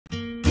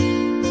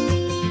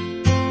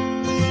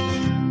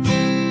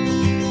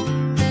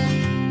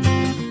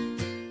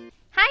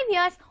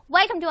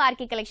Welcome to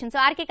RK collections.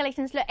 RK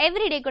collections లో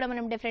every day కూడా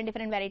మనం డిఫరెంట్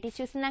వెరైటీస్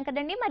చూస్తున్నాం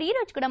కదండి. మరి ఈ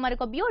రోజు కూడా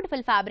మరొక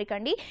బ్యూటిఫుల్ ఫ్యాబ్రిక్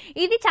అండి.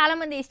 ఇది చాలా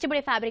మంది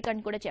ఇష్టపడే ఫ్యాబ్రిక్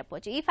అని కూడా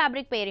చెప్పొచ్చు. ఈ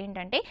ఫ్యాబ్రిక్ పేరు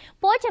ఏంటంటే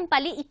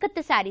పోచంపల్లి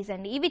ఇక్కత్ సారీస్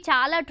అండి. ఇవి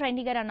చాలా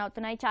ట్రెండీగా రన్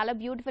అవుతున్నాయి, చాలా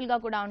బ్యూటిఫుల్ గా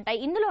కూడా ఉంటాయి.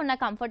 ఇందులో ఉన్న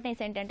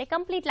కంఫర్ట్నెస్ ఏంటంటే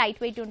కంప్లీట్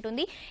లైట్ వెయిట్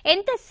ఉంటుంది.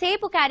 ఎంత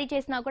సేపు క్యారీ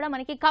చేసినా కూడా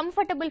మనకి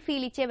కంఫర్టబుల్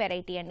ఫీల్ ఇచ్చే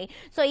వెరైటీ అండి.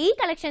 సో ఈ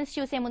కలెక్షన్స్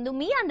చూసే ముందు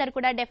మీ అందరు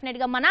కూడా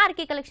డెఫినెట్ గా మన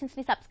ఆర్కే కలెక్షన్స్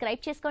ని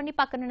సబ్స్క్రైబ్ చేసుకోండి,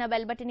 పక్కనున్న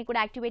బెల్ బటన్ ని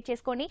కూడా యాక్టివేట్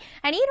చేసుకోండి.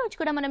 అండ్ ఈ రోజు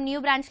కూడా మనం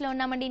న్యూ బ్రాంచ్ లో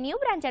ఉన్నామండి. న్యూ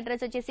బ్రాంచ్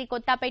అడ్రస్ వచ్చేసి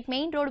Kothapet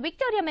main road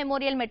Victoria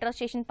memorial metro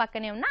station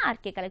పక్కనే ఉన్న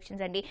ఆర్కే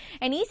కలెక్షన్స్ అండి.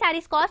 అండ్ ఈ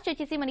సారీస్ కాస్ట్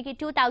వచ్చేసి మనకి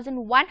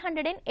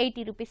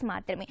 2180 రూపీస్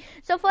మాత్రమే.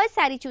 సో ఫస్ట్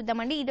సారీ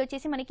చూద్దామండి. ఇది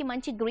వచ్చేసి మనకి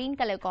మంచి గ్రీన్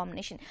కలర్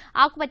కాంబినేషన్,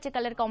 ఆకుపచ్చ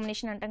కలర్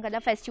కాంబినేషన్ అంటాం కదా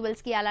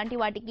ఫెస్టివల్స్ కి, అలాంటి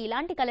వాటికి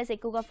ఇలాంటి కలర్స్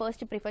ఎక్కువగా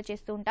ఫస్ట్ ప్రిఫర్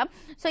చేస్తూ ఉంటాం.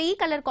 సో ఈ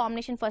కలర్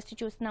కాంబినేషన్ ఫస్ట్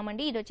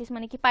చూస్తున్నామండి. ఇది వచ్చేసి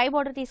మనకి పై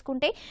బార్డర్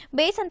తీసుకుంటే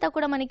బేస్ అంతా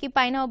కూడా మనకి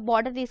పైన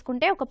బార్డర్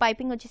తీసుకుంటే ఒక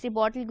పైపింగ్ వచ్చేసి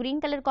bottle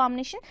green colour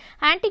combination,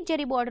 antique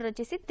zari border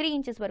వచ్చేసి 3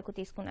 ఇంచెస్ వరకు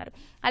తీసుకున్నారు.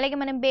 అలాగే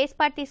మనం బేస్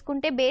పార్ట్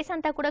తీసుకుంటే బేస్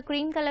అంతా కూడా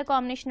క్రీమ్ కలర్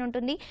కాంబినేషన్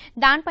ఉంటుంది.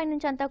 దానిపై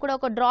నుంచి అంతా కూడా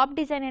ఒక డ్రాప్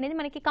డిజైన్ అనేది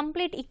మనకి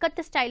కంప్లీట్ ఇక్కత్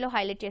స్టైల్లో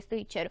హైలైట్ చేస్తూ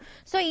ఇచ్చారు.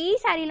 సో ఈ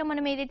శారీలో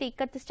మనం ఏదైతే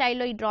ఇక్కత్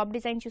స్టైల్లో ఈ డ్రాప్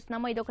డిజైన్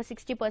చూస్తున్నామో ఇది ఒక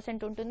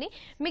 60% ఉంటుంది.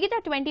 మిగతా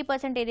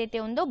 20% ఏదైతే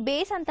ఉందో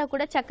బేస్ అంతా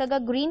కూడా చక్కగా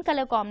గ్రీన్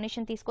కలర్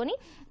కాంబినేషన్ తీసుకొని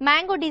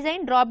mango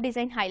design, drop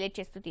design highlight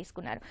చేస్తూ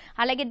తీసుకున్నారు.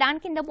 అలాగే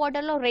దాని కింద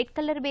బార్డర్ లో రెడ్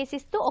కలర్ బేస్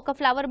ఇస్తూ ఒక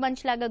ఫ్లవర్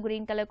బంచ్ లాగా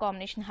గ్రీన్ కలర్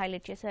కాంబినేషన్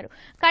హైలైట్ చేశారు.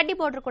 కడ్డీ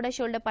బార్డర్ కూడా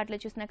షోల్డర్ పార్ట్ లో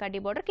చూసిన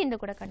కడ్డీ బార్డర్ కింద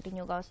కూడా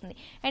కంటిన్యూగా వస్తుంది.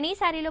 అండ్ ఈ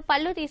శారీలో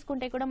పళ్ళు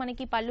తీసుకుంటే కూడా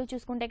మనకి పళ్ళు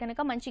చూసుకుంటే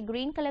కనుక మంచి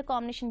గ్రీన్ కలర్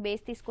కాంబినేషన్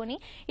బేస్ తీసుకొని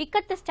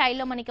ఇక్కత్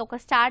స్టైల్లో మనకి ఒక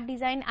స్టార్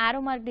డిజైన్, ఆరో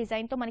మార్క్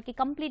డిజైన్ తో మనకి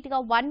కంప్లీట్ గా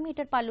 1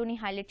 మీటర్ పళ్ళుని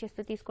హైలైట్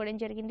చేస్తూ తీసుకోవడం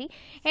జరిగింది.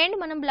 అండ్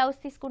మనం బ్లౌజ్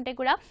తీసుకుంటే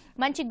కూడా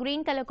మంచి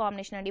గ్రీన్ కలర్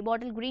కాంబినేషన్ అండి,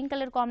 బాటిల్ గ్రీన్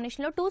కలర్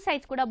కాంబినేషన్ లో 2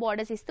 సైడ్స్ కూడా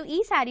బార్డర్స్ ఇస్తూ ఈ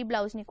శారీ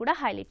బ్లౌజ్ ని కూడా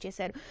హైలైట్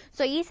చేశారు.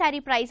 సో ఈ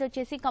శారీ ప్రైస్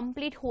వచ్చేసి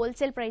కంప్లీట్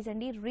హోల్సేల్ ప్రైస్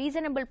అండి,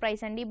 రీజనబుల్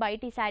ప్రైస్ అండి.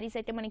 బయట ఈ శారీస్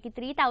అయితే మనకి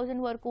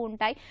 3000 వరకు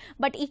ఉంటాయి,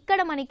 బట్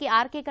ఇక్కడ మనకి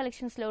ఆర్కే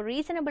కలెక్షన్స్ లో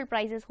రీజనబుల్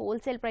ప్రైసెస్,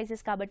 హోల్సేల్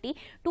ప్రైసెస్ కాబట్టి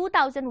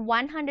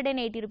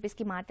 2180 రూపీస్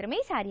కి మాత్రమే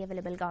ఈ శారీ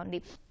అవైలబుల్ గా ఉంది.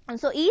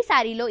 సో ఈ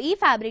శారీలో ఈ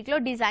ఫ్యాబ్రిక్ లో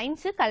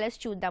డిజైన్స్, కలర్స్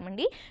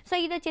చూద్దామండి. సో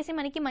ఇది వచ్చేసి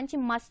మనకి మంచి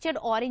mustard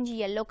orange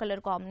yellow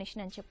colour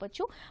combination అని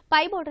చెప్పొచ్చు.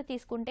 పై బార్డర్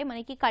తీసుకుంటే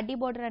మనకి కడ్డీ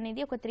బార్డర్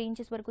అనేది ఒక 3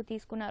 ఇంచెస్ వరకు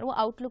తీసుకున్నారు.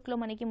 అవుట్లుక్ లో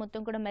మనకి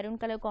మొత్తం కూడా మెరూన్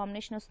కలర్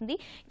కాంబినేషన్ వస్తుంది.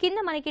 కింద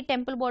మనకి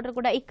టెంపుల్ బార్డర్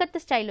కూడా ఇక్కత్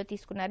స్టైల్లో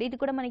తీసుకున్నారు. ఇది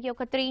కూడా మనకి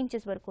ఒక 3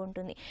 ఇంచెస్ వరకు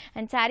ఉంటుంది.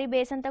 అండ్ శారీ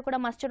బేస్ అంతా కూడా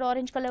మస్టర్డ్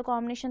ఆరెంజ్ కలర్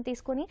కాంబినేషన్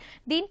తీసుకొని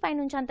దీనిపై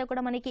నుంచి అంతా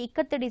కూడా మనకి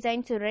ikat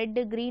designs, red,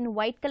 green,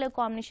 white colour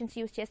combinations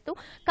use చేస్తూ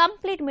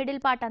కంప్లీట్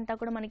మిడిల్ పార్ట్ అంతా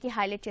కూడా మనకి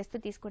హైలైట్ చేస్తూ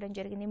తీసుకోవడం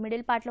జరిగింది.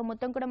 మిడిల్ పార్ట్ లో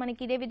మొత్తం కూడా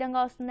మనకి ఇదే విధంగా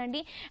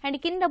వస్తుందండి. అండ్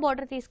కింద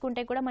బార్డర్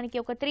తీసుకుంటే కూడా మనకి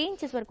ఒక 3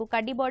 ఇంచెస్ వరకు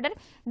కడ్డీ బార్డర్,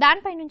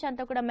 దానిపై నుంచి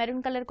అంతా కూడా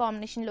మెరూన్ కలర్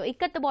కాంబినేషన్ లో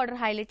ఇక్కత్ బార్డర్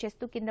హైలైట్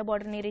చేస్తూ కింద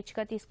బార్డర్ ని రిచ్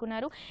గా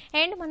తీసుకున్నారు.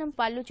 అండ్ మనం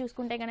పళ్ళు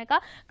చూసుకుంటే కనుక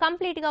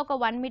కంప్లీట్ గా ఒక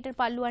 1 మీటర్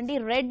పళ్ళు అండి,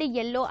 రెడ్,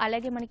 ఎల్లో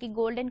అలాగే మనకి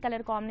గోల్డెన్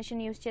కలర్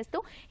కాంబినేషన్ యూస్ చేస్తూ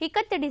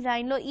ఇక్కత్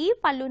డిజైన్ లో ఈ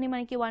పళ్ళుని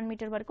మనకి 1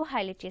 మీటర్ వరకు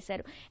హైలైట్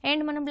చేశారు.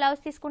 అండ్ మనం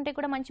బ్లౌజ్ తీసుకుంటే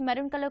కూడా మంచి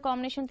మెరూన్ కలర్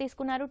కాంబినేషన్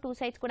తీసుకున్నారు. 2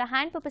 సైడ్స్ కూడా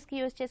హ్యాండ్ పర్పస్ కి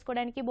యూస్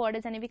చేసుకోవడానికి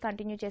బార్డర్స్ అనేవి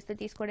కంటిన్యూ చేస్తూ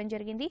తీసుకోవడం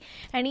జరిగింది.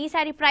 అండ్ ఈ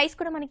సారీ ప్రైస్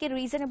కూడా మనకి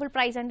రీజనబుల్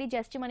ప్రైస్ అండి,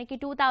 జస్ట్ మనకి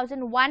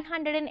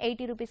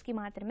 2180 రూపీస్ కి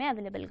మాత్రమే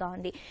అవైలబుల్ గా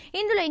ఉంది.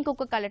 ఇందులో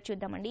ఇంకొక కలర్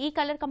చూద్దామండి. ఈ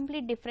కలర్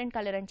కంప్లీట్ డిఫరెంట్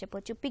కలర్ అని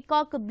చెప్పొచ్చు.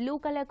 Peacock blue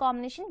colour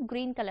combination,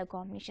 green colour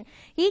combination.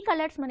 ఈ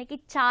కలర్స్ మనకి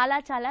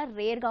చాలా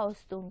రేర్ గా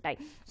వస్తూ ఉంటాయి.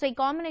 సో ఈ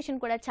కాంబినేషన్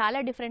కూడా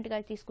చాలా డిఫరెంట్ గా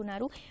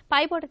తీసుకున్నారు.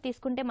 పై బార్డర్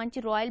తీసుకుంటే మంచి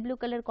royal blue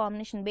colour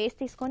combination base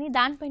తీసుకొని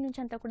దానిపై నుంచి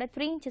అంతా కూడా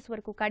 3 ఇంచెస్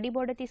వరకు కడ్డీ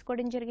బార్డర్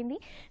తీసుకోవడం జరిగింది.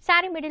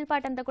 సారీ మిడిల్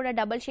పార్ట్ అంతా కూడా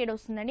డబల్ షేడ్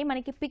వస్తుందండి.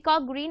 మనకి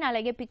పికాక్ గ్రీన్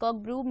అలాగే పికాక్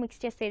బ్లూ మిక్స్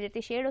చేస్తే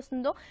ఏదైతే షేడ్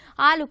వస్తుందో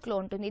ఆ లుక్ లో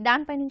ఉంటుంది.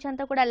 దానిపై నుంచి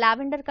అంతా కూడా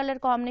లావెండర్ కలర్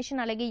కాంబినేషన్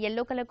అలాగే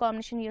ఎల్లో కలర్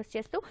కాంబినేషన్ యూస్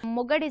చేస్తూ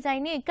మొగ్గ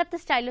డిజైన్ ని ఇక్కత్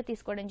స్టైల్లో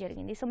తీసుకోవడం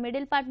జరిగింది. సో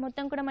మిడిల్ పార్ట్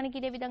మొత్తం కూడా మనకి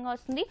ఇదే విధంగా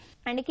వస్తుంది.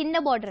 అండ్ కింద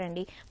బార్డర్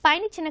అండి,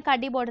 పైన చిన్న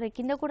కడ్డీ బార్డర్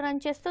కింద కూడా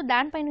రన్ చేస్తూ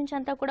దానిపై నుంచి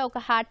అంతా కూడా ఒక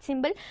హార్ట్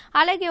సింబల్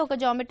అలాగే ఒక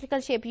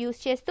జామెట్రికల్ షేప్ యూస్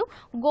చేస్తూ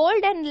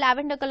gold and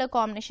lavender colour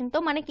combination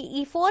తో మనకి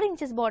ఈ 4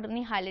 ఇంచెస్ బార్డర్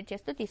ని హైలైట్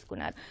చేస్తూ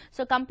తీసుకున్నారు.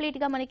 సో కంప్లీట్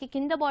గా మనకి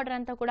కింద బార్డర్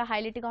అంతా కూడా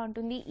హైలైట్ గా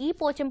ఉంటుంది. ఈ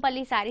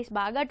పోచంపల్లి సారీస్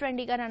బాగా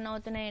ట్రెండీగా రన్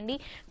అవుతున్నాయండి,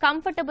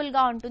 కంఫర్టబుల్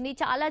గా ఉంటుంది,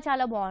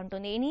 చాలా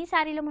బాగుంటుంది. ఈ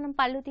శారీలో మనం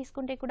పళ్ళు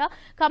తీసుకుంటే కూడా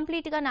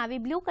కంప్లీట్ గా నావీ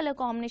బ్లూ కలర్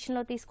కాంబినేషన్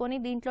లో తీసుకొని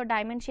దీంట్లో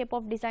డైమండ్ షేప్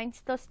ఆఫ్ డిజైన్స్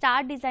తో,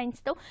 స్టార్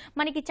డిజైన్స్ తో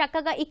మనకి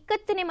చక్కగా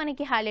ఇక్కత్తుని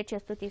మనకి హైలైట్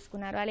చేస్తూ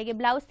తీసుకున్నారు. అలాగే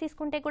బ్లౌజ్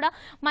తీసుకుంటే కూడా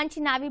మంచి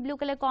navy blue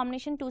colour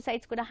combination, 2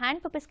 sides కూడా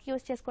హ్యాండ్ పర్పస్ కి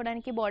యూస్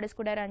చేసుకోవడానికి బార్డర్స్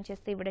కూడా రన్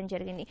చేస్తూ ఇవ్వడం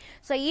జరిగింది.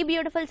 సో ఈ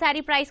బ్యూటిఫుల్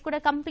శారీ ప్రైస్ కూడా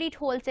కంప్లీట్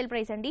హోల్సేల్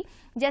ప్రైస్ అండి,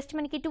 జస్ట్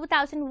మనకి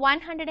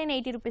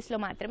 2180 రూపీస్ లో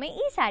మాత్రమే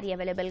ఈ శారీ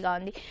అవైలబుల్ గా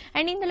ఉంది.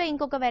 అండ్ ఇందులో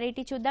ఇంకొక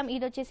వెరైటీ చూద్దాం.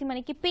 ఇది వచ్చేసి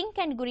మనకి pink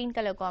and green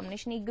colour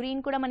combination. ఈ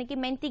గ్రీన్ కూడా మనకి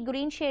మెంతి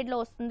గ్రీన్ షేడ్ లో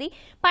వస్తుంది.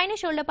 పైన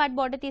షోల్డర్ పార్ట్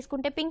బార్డర్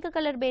తీసుకుంటే పింక్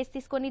కలర్ బేస్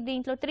తీసుకొని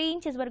దీంట్లో 3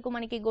 ఇంచెస్ వరకు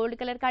మనకి గోల్డ్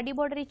కలర్ కడ్డీ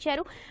బార్డర్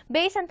ఇచ్చారు.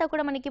 బేస్ అంతా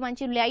కూడా మనకి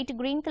మంచి లైట్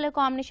గ్రీన్ కలర్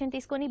కాంబినేషన్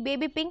తీసుకొని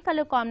బేబీ పింక్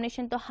కలర్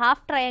కాంబినేషన్ తో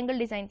హాఫ్ ట్రయాంగిల్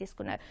డిజైన్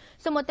తీసుకున్నారు.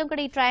 సో మొత్తం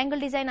కూడా ఈ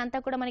ట్రయాంగిల్ డిజైన్ అంతా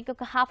కూడా మనకి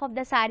ఒక హాఫ్ ఆఫ్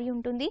ద శారీ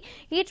ఉంటుంది.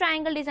 ఈ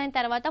ట్రయాంగిల్ డిజైన్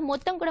తర్వాత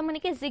మొత్తం కూడా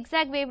మనకి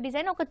జిగ్జాగ్ వేవ్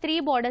డిజైన్ ఒక 3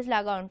 బార్డర్స్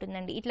లాగా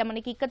ఉంటుందండి. ఇట్లా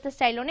మనకి ఇక్కత్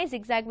స్టైల్లోనే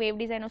జిగ్జాగ్ వేవ్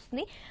డిజైన్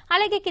వస్తుంది.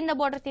 అలాగే కింద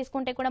బార్డర్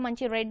తీసుకుంటే కూడా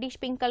మంచి reddish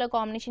pink colour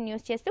combination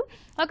use చేస్తూ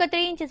ఒక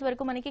 3 ఇంచెస్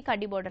వరకు మనకి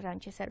కడ్డీ బార్డర్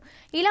రన్ చేశారు.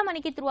 ఇచ్చారు. ఇలా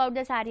మనకి త్రూ అవుట్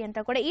ద శారీ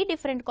అంతా కూడా ఈ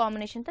డిఫరెంట్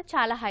కాంబినేషన్ తో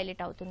చాలా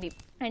హైలైట్ అవుతుంది.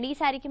 అండ్ ఈ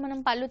శారీకి మనం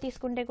పళ్ళు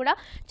తీసుకుంటే కూడా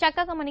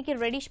చక్కగా మనకి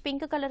reddish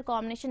pink colour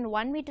combination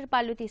 1 metre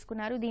పళ్ళు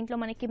తీసుకున్నారు. దీంట్లో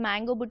మనకి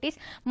మ్యాంగో బుటీస్,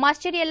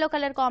 మస్టర్డ్ ఎల్లో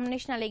కలర్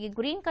కాంబినేషన్, అలాగే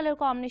గ్రీన్ కలర్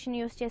కాంబినేషన్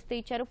యూస్ చేస్తూ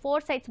ఇచ్చారు. 4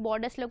 సైడ్స్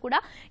బార్డర్స్ లో కూడా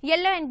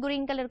yellow and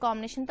green colour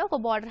combination తో ఒక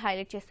బార్డర్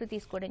హైలైట్ చేస్తూ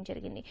తీసుకోవడం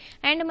జరిగింది.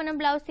 అండ్ మనం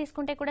బ్లౌజ్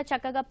తీసుకుంటే కూడా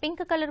చక్కగా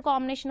పింక్ కలర్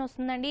కాంబినేషన్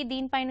వస్తుందండి.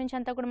 దీనిపై నుంచి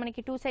అంతా కూడా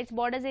మనకి 2 సైడ్స్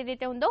బార్డర్స్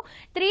ఏదైతే ఉందో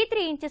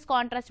 3 ఇంచెస్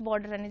కాంట్రాస్ట్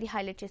బార్డర్ అనేది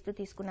హైలైట్ చేస్తూ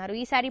తీసుకున్నారు.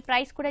 ఈ సారీ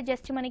ప్రైస్ కూడా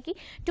జస్ట్ మనకి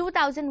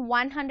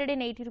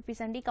 2180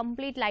 రూపీస్ అండి.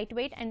 Complete light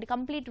weight and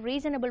complete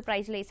reasonable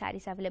price లో ఈ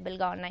సారీస్ అవైలబుల్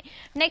గా ఉన్నాయి.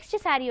 నెక్స్ట్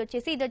సారీ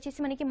వచ్చేసి ఇది వచ్చేసి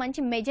మనకి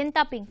మంచి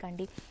మెజెంటా పింక్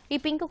అండి. ఈ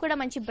పింక్ కూడా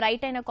మంచి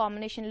బ్రైట్ అయిన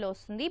కాంబినేషన్ లో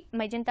వస్తుంది.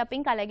 మెజెంటా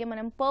పింక్, అలాగే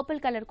మనం పర్పుల్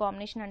కలర్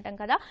కాంబినేషన్ అంటాం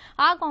కదా,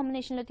 ఆ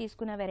కాంబినేషన్ లో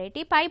తీసుకున్న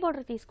వెరైటీ. పై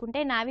బార్డర్ తీసుకుంటే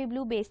నావీ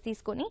బ్లూ బేస్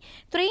తీసుకొని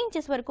 3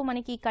 ఇంచెస్ వరకు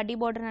మనకి కడ్డీ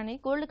బార్డర్ అనేది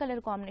గోల్డ్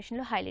కలర్ కాంబినేషన్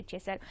లో హైలైట్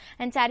చేశారు.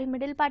 అండ్ సారీ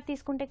మిడిల్ పార్ట్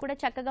తీసుకుంటే కూడా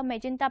చక్కగా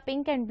magenta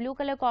pink and blue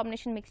colour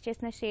combination mix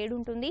చేసిన షేడ్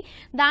ఉంటుంది.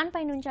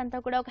 దానిపై నుంచి అంతా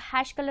కూడా ఒక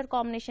హ్యాష్ కలర్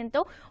కాంబినేషన్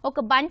తో ఒక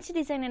బంచ్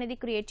డిజైన్ అనేది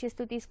క్రియేట్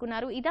చేస్తూ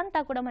తీసుకున్నారు. ఇదంతా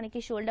కూడా మనకి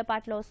షోల్డర్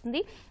పార్ట్ లో వస్తుంది.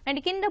 అండ్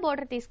కింద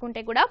బార్డర్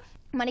తీసుకుంటే కూడా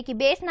మనకి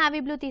బేస్ నావీ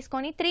బ్లూ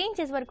తీసుకొని 3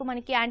 ఇంచెస్ వరకు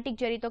మనకి యాంటిక్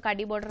జరీతో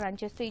కడ్డీ బార్డర్ రన్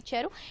చేస్తూ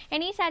ఇచ్చారు.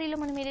 అండ్ ఈ సారీలో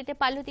మనం ఏదైతే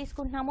పళ్ళు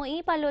తీసుకుంటున్నామో ఈ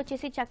పళ్ళు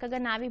వచ్చేసి చక్కగా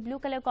navy blue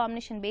colour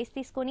combination base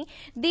తీసుకొని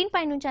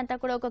దీనిపై నుంచి అంతా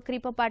కూడా ఒక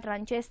క్రీపర్ పార్ట్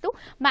రన్ చేస్తూ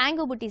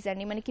మ్యాంగో బుటీస్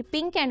అండి, మనకి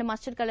pink and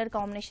mustard colour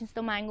combinations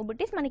తో మ్యాంగో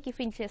బుటీస్ మనకి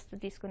ఫినిష్ చేస్తూ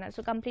తీసుకున్నారు.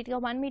 సో కంప్లీట్ గా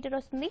 1 మీటర్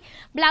వస్తుంది.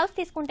 బ్లౌజ్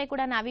తీసుకుంటే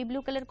కూడా navy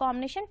blue colour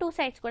combination, 2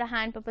 sides కూడా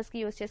హ్యాండ్ పర్పస్ కి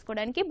యూస్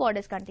చేసుకోవడానికి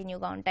బార్డర్స్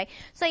కంటిన్యూగా ఉంటాయి.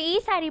 సో ఈ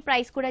సారీ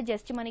ప్రైస్ కూడా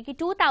జస్ట్ మనకి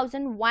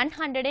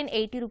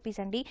 2180 రూపీస్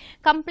అండి.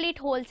 Complete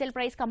wholesale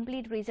price,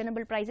 complete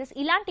reasonable prices.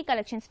 ఇలాంటి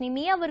కలెక్షన్స్ ని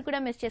మీ ఎవరు కూడా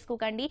మిస్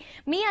చేసుకోకండి.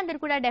 మీ అందరు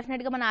కూడా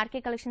డెఫినెట్ గా మన ఆర్కే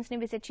కలెక్షన్స్ ని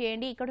విజిట్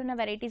చేయండి. ఇక్కడ ఉన్న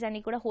వెరైటీస్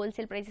అన్ని కూడా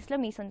హోల్సేల్ ప్రైసెస్ లో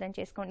మీ సొంతం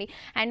చేసుకోండి.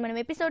 అండ్ మనం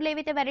ఎపిసోడ్ లో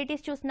ఏవైతే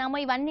వెరైటీస్ చూస్తున్నామో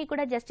ఇవన్నీ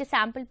కూడా జస్ట్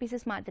శాంపుల్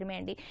పీసెస్ మాత్రమే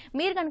అండి.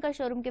 మీరు కనుక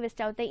షోరూమ్ కి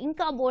విజిట్ అవుతే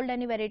ఇంకా బోల్డ్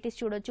అని వెరైటీస్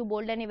చూడొచ్చు.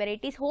 బోల్డ్ అని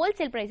వెరైటీస్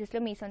హోల్సేల్ ప్రైసెస్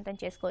లో మీ సొంతం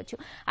చేసుకోవచ్చు.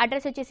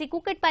 అడ్రస్ వచ్చేసి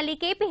కుకట్పల్లి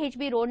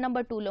KPHB రోడ్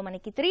నెంబర్ 2 లో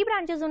మనకి 3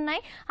 బ్రాంచెస్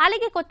ఉన్నాయి.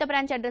 అలాగే కొత్త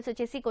బ్రాంచ్ అడ్రస్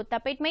వచ్చేసి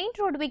Kothapet main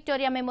road,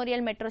 Victoria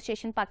memorial metro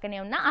station పక్కనే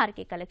ఉన్న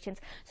ఆర్కే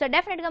కలెక్షన్స్. సో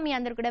డెఫినెట్ గా మీ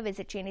అందరూ కూడా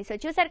విజిట్ చేయండి. సో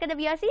చూసారు కదా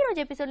వ్యూయర్స్, ఈ రోజు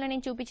ఎపిసోడ్ లో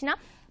నేను చూపించిన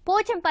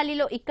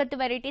పోచంపల్లిలో ఇక్కత్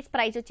వెరైటీస్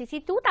ప్రైస్ వచ్చేసి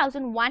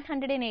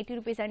 2180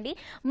 రూపీస్ అండి.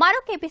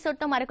 మరొక ఎపిసోడ్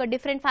తో మరొక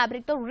డిఫరెంట్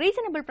ఫ్యాబ్రిక్ తో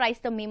రీజనబుల్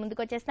ప్రైస్ తో మీ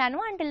ముందుకు వచ్చేస్తాను.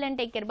 Until then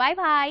take care, bye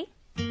bye.